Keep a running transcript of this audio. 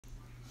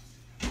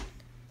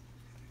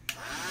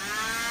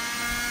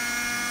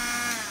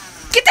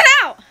Get that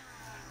out!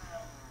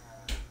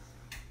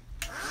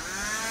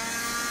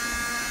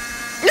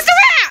 Mr.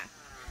 Rat!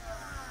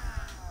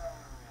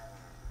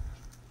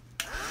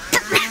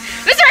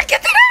 Mr. Rat,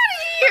 get that out of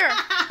here!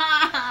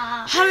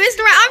 Oh,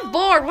 Mr. Rat, I'm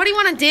bored. What do you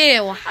want to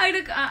do?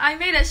 I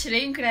made a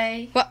shrink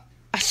ray. What?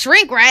 A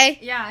shrink ray?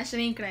 Yeah, a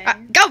shrink ray.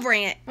 Go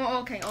bring it.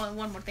 Oh, okay. Oh,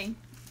 one more thing.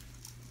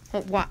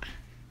 What?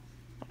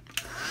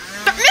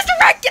 Mr.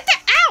 Rat, get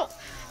that out!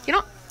 You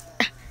know,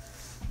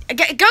 go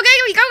get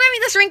me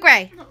the shrink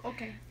ray. Oh,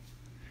 okay.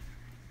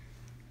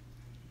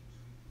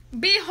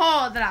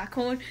 Behold,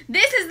 Raccoon,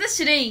 this is the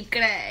shrink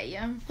ray.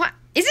 What?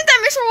 Isn't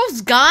that Mr.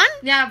 Wolf's gun?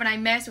 Yeah, but I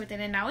messed with it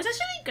and now it's a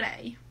shrink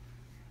ray.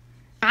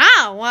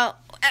 Oh, well,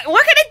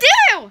 what can it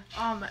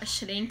do?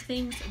 Shrink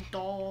things,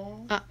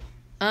 doll.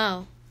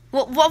 Oh.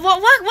 What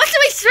do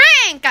we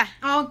shrink?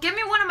 Oh, give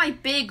me one of my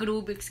big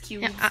Rubik's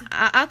cubes.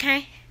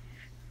 Okay.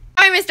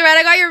 All right, Mr. Red,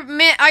 I got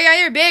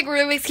your big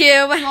Rubik's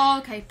cube. Oh,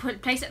 okay,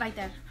 place it right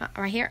there.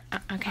 Right here.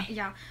 Okay.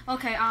 Yeah.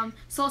 Okay.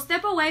 So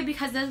step away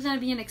because there's gonna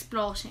be an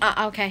explosion.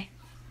 Okay.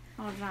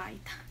 All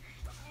right.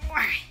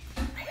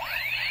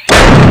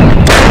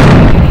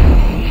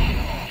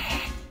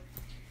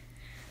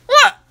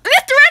 What,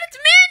 Mr. Red? It's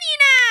Manny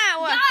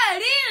now. Yeah,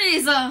 it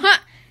is. Huh.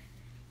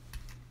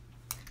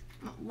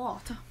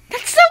 What?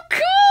 That's so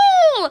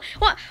cool.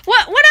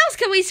 What else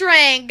can we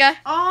shrink?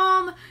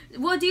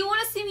 Well, do you want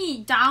to see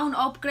me down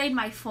upgrade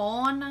my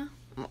phone?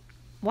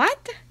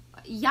 What?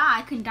 Yeah,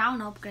 I can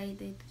down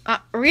upgrade it.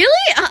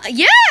 Really?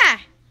 Yeah.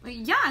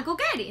 Yeah, go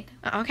get it.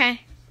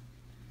 Okay.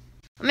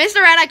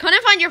 Mr. Red, I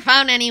couldn't find your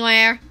phone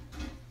anywhere.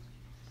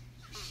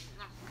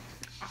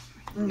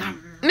 Mr.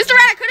 Red,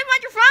 I couldn't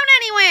find your phone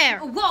anywhere.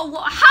 Whoa,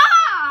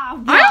 ha!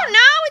 I don't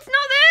know. It's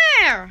not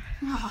there.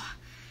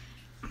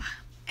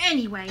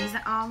 Anyways,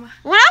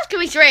 What else can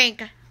we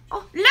shrink?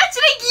 Oh, let's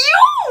shrink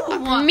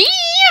you! Me?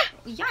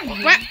 Yeah,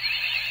 you.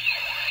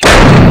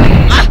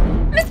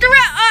 Mr.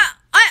 Red,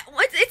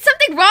 it's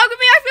something wrong with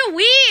me. I feel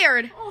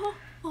weird.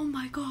 Oh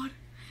my God.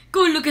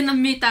 Go look in the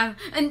mirror.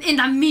 In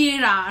the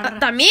mirror.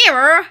 The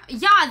mirror?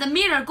 Yeah, the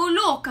mirror. Go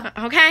look.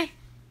 Okay.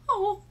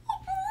 Oh,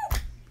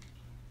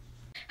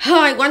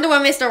 I wonder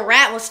what Mr.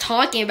 Rat was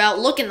talking about.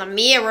 Look in the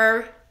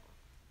mirror.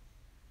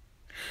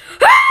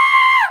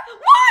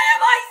 Why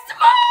am I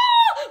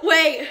small?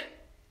 Wait.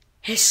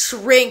 His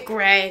shrink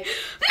ray.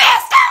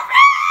 Mr.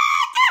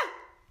 Rat!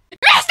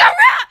 Mr.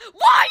 Rat!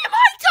 Why am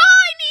I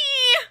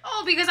tiny?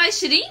 Oh, because I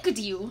shrinked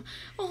you.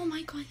 Oh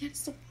my God, you're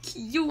so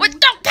cute. What?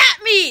 Don't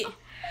pat me!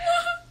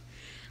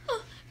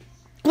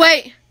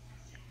 Wait.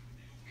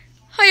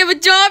 I have a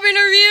job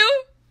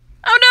interview?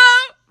 Oh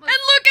no! And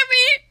look at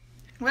me!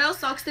 Well,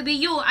 sucks to be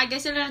you. I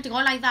guess you're gonna have to go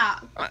like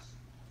that.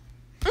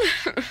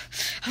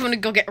 I'm gonna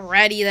go get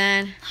ready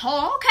then.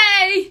 Oh,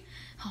 okay.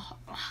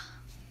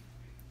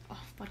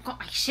 But I got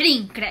my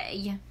shrink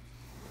ray.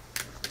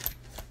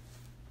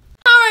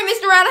 Alright,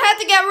 Mr. Rat, I have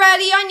to get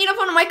ready. I need to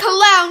put on my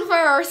cologne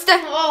first.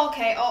 Oh,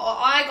 okay. Oh,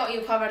 I got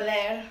you covered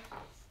there.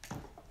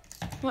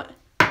 What?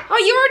 Oh,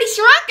 you already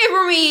shrunk it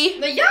for me.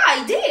 Yeah,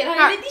 I did. I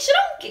already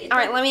shrunk it.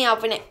 Alright, let me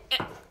open it.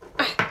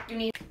 You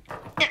need.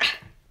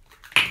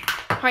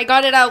 Alright,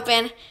 got it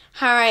open.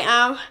 Alright,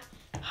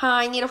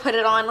 I need to put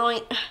it on. Let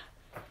me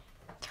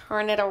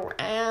turn it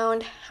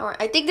around.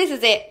 Alright, I think this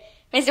is it.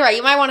 Mr. Rat,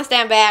 you might want to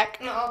stand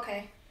back. No,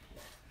 okay.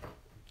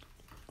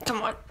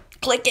 Come on,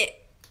 click it.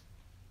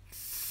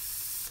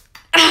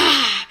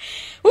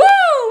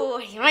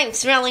 Woo! I'm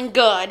smelling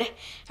good.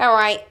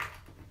 Alright.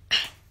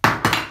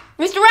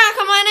 Mr. Rat,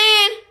 come on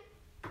in.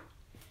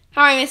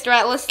 Alright, Mr.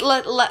 Rat, let's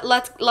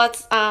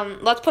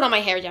put on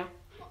my hair gel.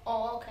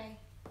 Oh, okay.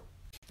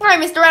 Alright,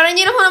 Mr. Rat, I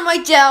need to put on my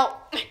gel.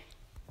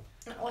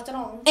 What's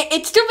wrong?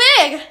 It's too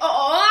big.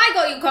 Oh, I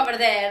got you covered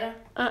there.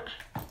 Oh,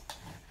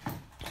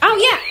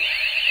 yeah.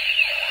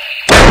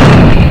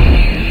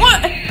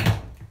 What?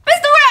 Mr.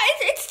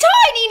 Rat, it's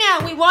tiny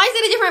now. Wait, why is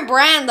it a different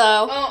brand,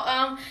 though?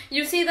 Oh,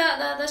 you see,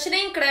 the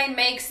shrink ray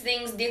makes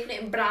things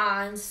different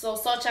brands. So,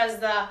 such as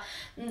the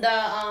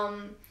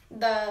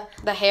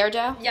hair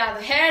gel? Yeah,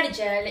 the hair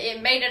gel, it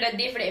made it a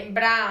different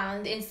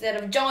brand. Instead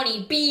of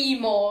Johnny B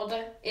mod,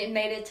 it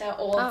made it to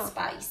Old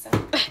Spice.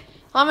 Well,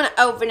 I'm gonna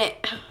open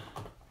it.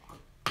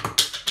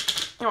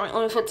 Alright,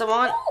 let me put some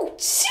on. Oh,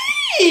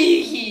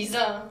 jeez!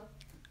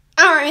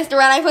 Alright, Mr.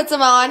 Rat, I put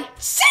some on.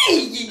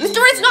 Jeez!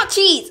 Mr. Rat's not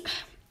cheese.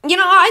 You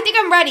know, I think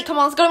I'm ready. Come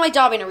on, let's go to my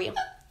job interview.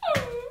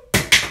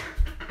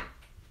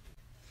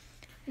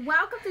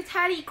 Welcome to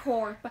Teddy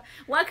Corp.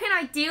 What can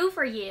I do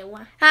for you?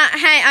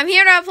 Hey, I'm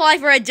here to apply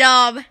for a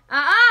job.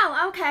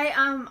 Okay.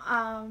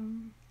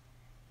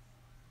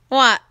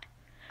 What?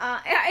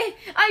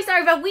 I'm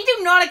sorry, but we do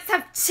not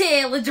accept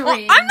children. Well,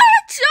 I'm not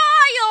a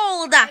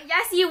child!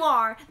 Yes, you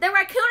are. The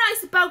raccoon I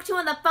spoke to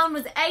on the phone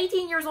was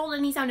 18 years old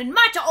and he sounded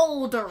much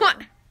older.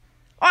 What?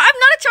 Well, I'm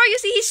not a child, you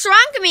see, he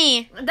shrunk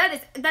me.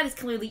 That is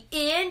clearly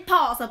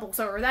impossible,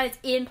 sir. That is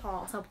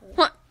impossible.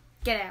 What?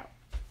 Get out.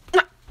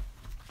 What?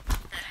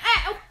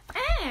 Ow.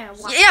 Yeah,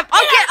 I'll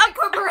get out of my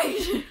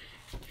corporation.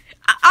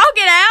 I'll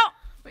get out.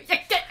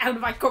 Get out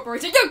of my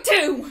corporation. You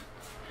too.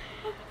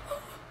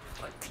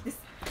 This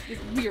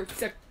weird.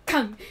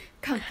 come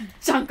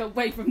junk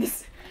away from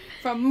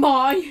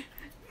my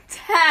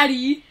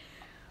teddy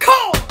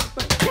corp.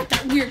 Get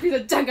that weird piece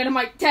of junk out of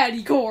my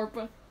teddy corp.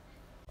 Mr.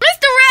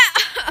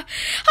 Rat!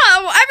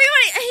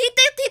 Everybody,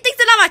 he thinks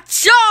that I'm a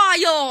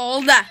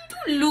child!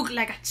 You look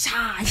like a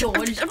child.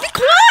 Be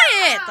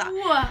quiet!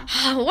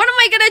 Ow. What am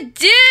I gonna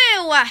do?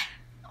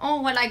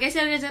 Oh, well, I guess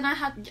you're gonna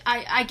have.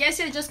 I guess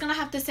you're just gonna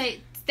have to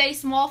stay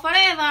small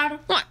forever.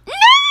 What? No!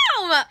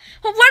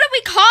 What if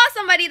we call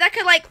somebody that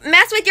could like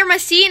mess with your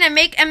machine and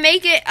make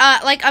it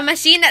like a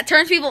machine that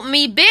turns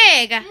me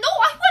big? No,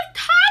 I worked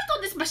hard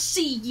on this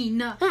machine.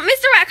 Well,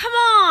 Mr. Rat, come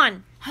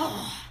on!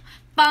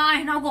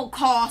 Fine, I'll go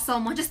call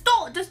someone. Just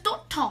don't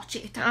touch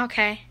it.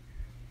 Okay.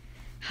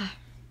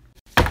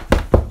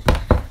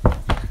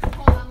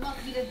 Hold on, not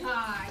be the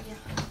pie.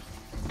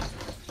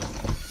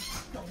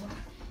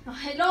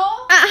 Hello?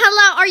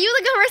 Hello, are you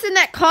the person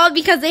that called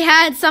because they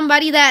had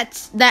somebody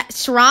that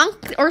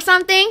shrunk or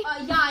something?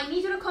 Yeah, I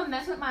need you to come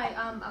mess with my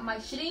my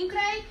shrink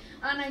ray,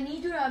 and I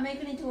need you to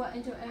make it into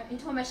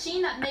a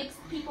machine that makes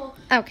people.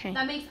 Okay.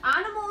 That makes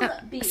animals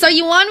big. So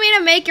you want me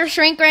to make your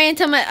shrink ray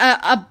into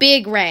a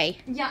big ray?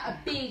 Yeah, a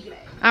big ray.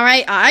 All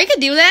right, I could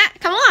do that.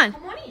 Come on.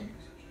 Come on in.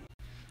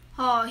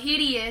 Oh, here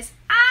he is.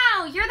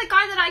 Ow, you're the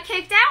guy that I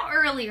kicked out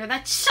earlier.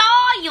 That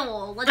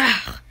child.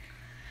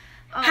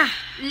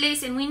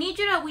 Listen, we need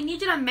you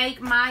to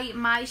make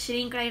my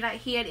shrink ray right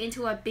here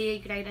into a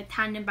big ray to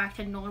turn them back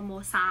to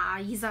normal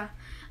size.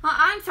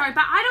 I'm sorry,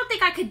 but I don't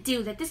think I could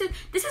do that. This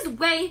is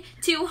way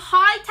too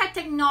high-tech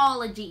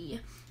technology.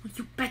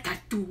 You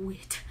better do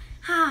it.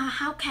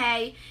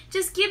 Okay.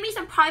 Just give me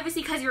some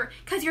privacy cause your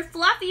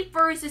fluffy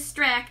fur is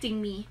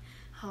distracting me.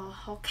 Oh,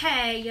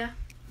 okay.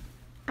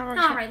 All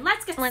right,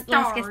 let's get started.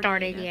 Let's get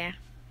started, yeah.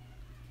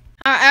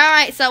 All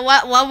right, so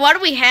what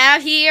do we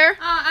have here?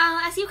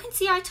 As you can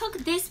see, I took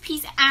this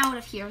piece out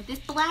of here. This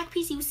black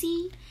piece, you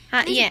see?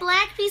 This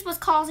black piece was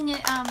causing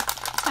it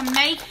to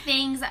make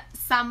things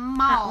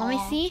small. Let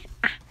me see.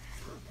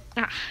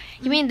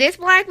 You mean this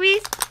black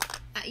piece?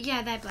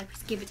 Yeah, that black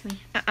piece. Give it to me.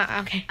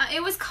 Okay.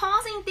 It was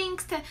causing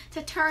things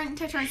to turn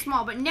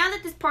small, but now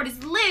that this part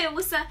is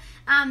loose,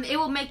 it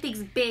will make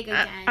things big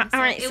again. All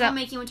right, it will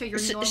make you into your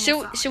normal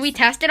size. Should we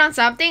test it on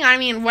something? I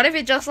mean, what if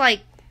it just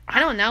like, I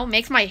don't know,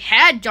 makes my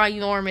head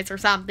ginormous or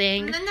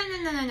something?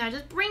 No.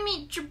 Just bring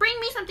me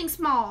something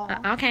small.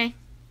 Okay.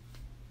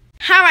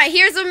 All right,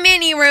 here's a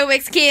mini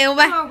Rubik's Cube.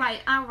 All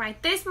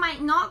right. This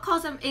might not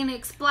cause an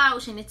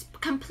explosion. It's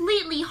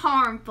completely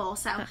harmful,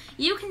 so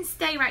you can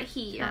stay right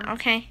here.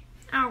 Okay.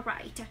 All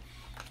right.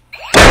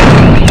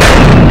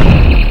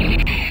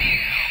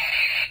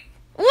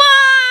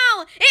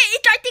 Whoa!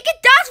 I think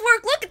it does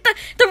work. Look at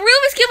the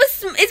Rubik's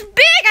Cube is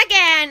big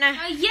again.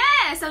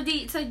 Yeah. So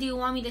do you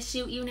want me to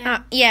shoot you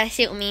now? Yeah,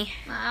 shoot me.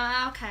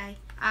 Okay.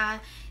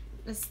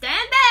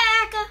 Stand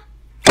back.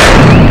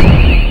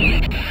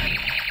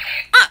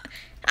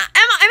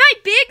 Am I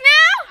big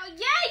now? Oh,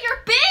 yeah,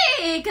 you're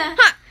big.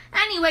 Huh.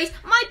 Anyways,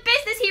 my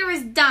business here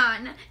is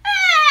done.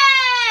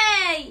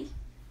 Hey!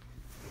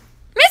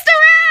 Mr.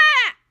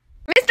 Rat!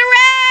 Mr.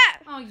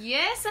 Rat! Oh,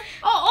 yes?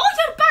 Oh,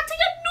 you're back to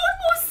your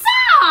normal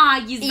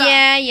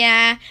size.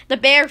 Yeah. The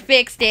bear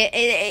fixed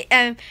it.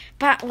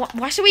 But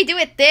what should we do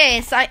with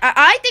this?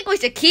 I think we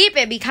should keep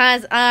it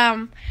because,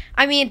 I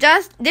mean,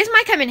 this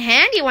might come in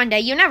handy one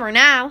day. You never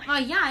know. Oh,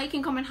 yeah, it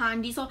can come in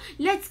handy. So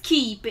let's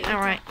keep it. All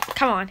right.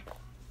 Come on.